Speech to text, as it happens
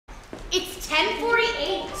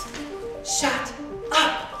10:48. Shut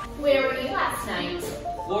up! Where were you last night?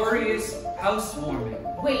 Gloria's housewarming.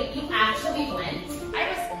 Wait, you actually went? I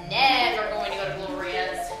was never going to go to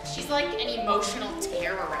Gloria's. She's like an emotional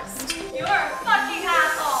terrorist. You're a fucking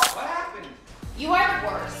asshole! What happened? You are the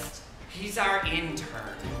worst. He's our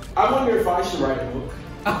intern. I wonder if I should write a book.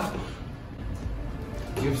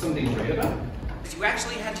 Do you have something great about it? You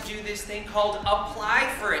actually had to do this thing called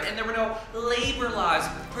apply for it, and there were no labor laws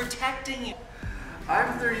protecting you.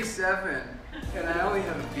 I'm 37, and I only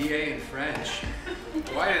have a BA in French.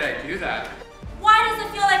 Why did I do that? Why does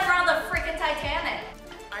it feel like we're on the freaking Titanic?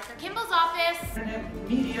 Arthur Kimball's office. Internet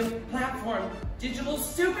media platform, digital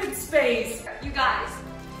stupid space. You guys,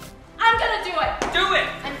 I'm gonna do it! Do it!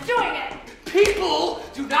 I'm doing it! People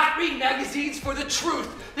do not read magazines for the truth.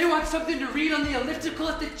 They want something to read on the elliptical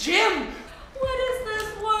at the gym. What is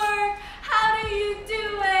this work? How do you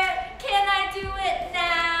do it? Can I do it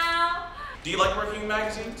now? Do you like working in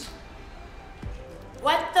magazines?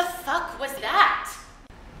 What the fuck was that?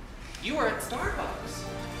 You were at Starbucks.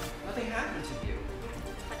 Nothing happened to you.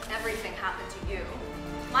 But everything happened to you.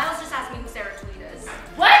 Miles just asked me who Sarah Tweed is.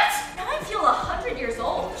 What? Now I feel 100 years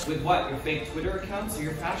old. With what? Your fake Twitter accounts or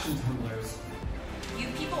your fashion tumblers? You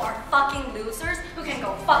people are fucking losers who can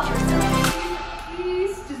go fuck yourselves.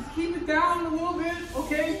 Please, just keep it down a little bit,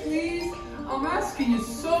 okay, please? I'm asking you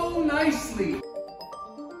so nicely.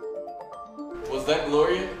 Was that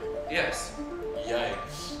Gloria? Yes.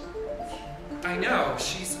 Yikes. I know,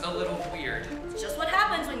 she's a little weird. It's just what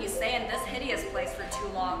happens when you stay in this hideous place for too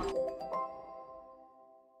long.